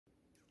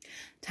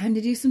Time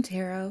to do some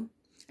tarot.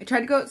 I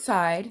tried to go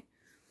outside,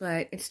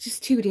 but it's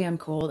just too damn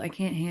cold. I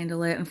can't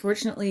handle it.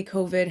 Unfortunately,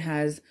 COVID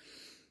has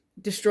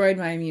destroyed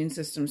my immune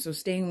system, so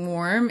staying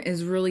warm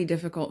is really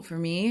difficult for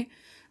me.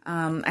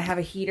 I have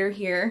a heater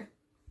here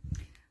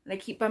that I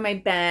keep by my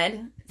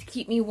bed to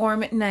keep me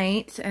warm at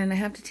night, and I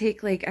have to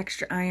take like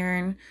extra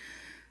iron.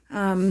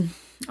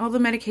 All the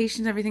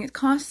medications, everything, it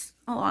costs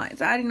a lot.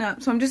 It's adding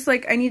up. So I'm just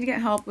like, I need to get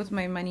help with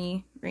my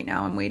money right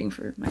now. I'm waiting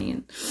for money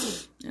and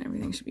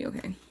everything should be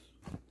okay.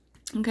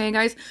 Okay,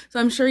 guys. So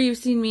I'm sure you've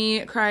seen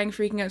me crying,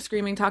 freaking out,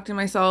 screaming, talking to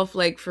myself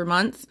like for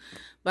months.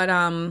 But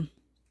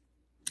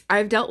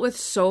I've dealt with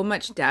so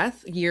much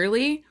death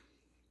yearly,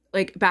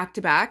 like back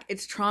to back.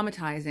 It's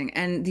traumatizing.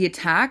 And the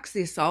attacks,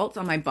 the assaults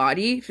on my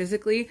body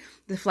physically,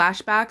 the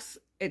flashbacks,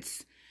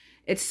 it's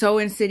so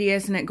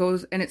insidious, and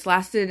it's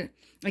lasted.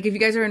 Like, if you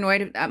guys are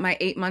annoyed at my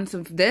 8 months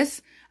of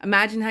this,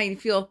 imagine how you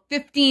feel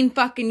 15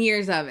 fucking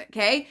years of it,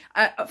 okay?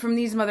 From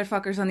these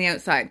motherfuckers on the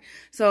outside.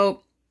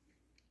 So,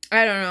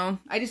 I don't know.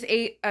 I just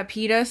ate a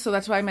pita, so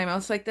that's why my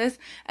mouth's like this.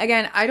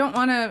 Again, I don't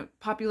want a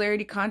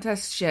popularity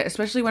contest shit,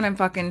 especially when I'm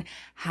fucking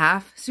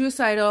half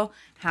suicidal,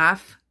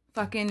 half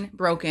fucking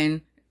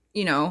broken,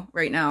 you know,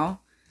 right now.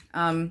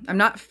 I'm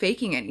not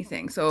faking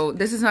anything. So,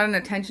 this is not an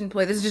attention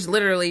play. This is just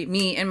literally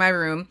me in my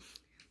room,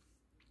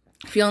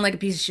 feeling like a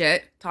piece of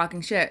shit,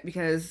 talking shit,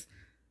 because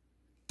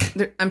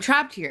I'm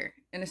trapped here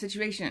in a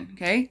situation,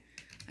 okay?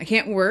 I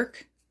can't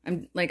work.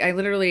 I'm on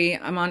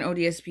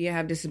ODSP, I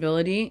have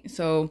disability,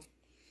 so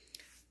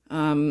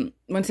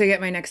once I get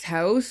my next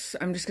house,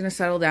 I'm just gonna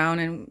settle down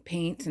and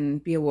paint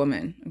and be a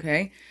woman,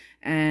 okay?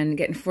 And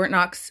get in Fort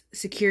Knox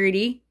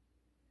security.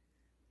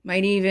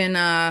 Might even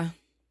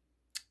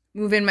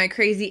move in my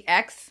crazy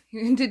ex.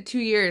 He did 2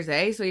 years,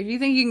 eh? So if you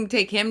think you can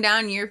take him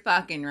down, you're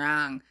fucking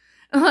wrong.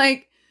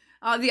 Like,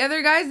 the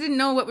other guys didn't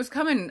know what was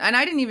coming, and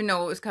I didn't even know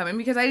what was coming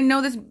because I didn't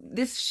know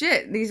this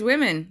shit. These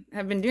women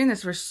have been doing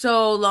this for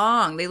so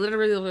long. They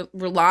literally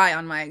rely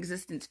on my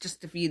existence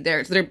just to feed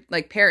theirs. So they're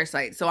like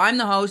parasites. So I'm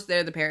the host,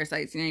 they're the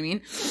parasites, you know what I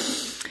mean?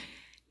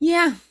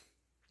 Yeah.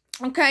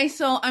 Okay,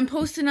 so I'm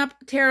posting up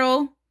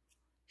tarot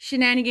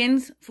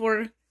shenanigans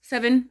for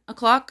 7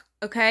 o'clock,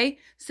 okay?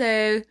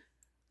 So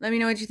let me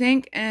know what you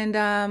think,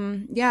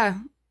 and yeah,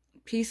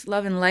 peace,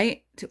 love, and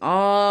light to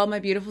all my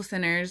beautiful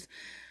sinners.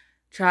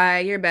 Try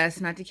your best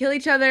not to kill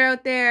each other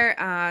out there.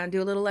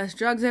 Do a little less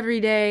drugs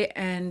every day.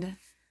 And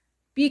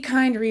be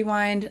kind,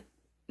 rewind.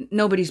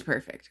 Nobody's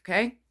perfect,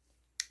 okay?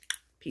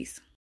 Peace.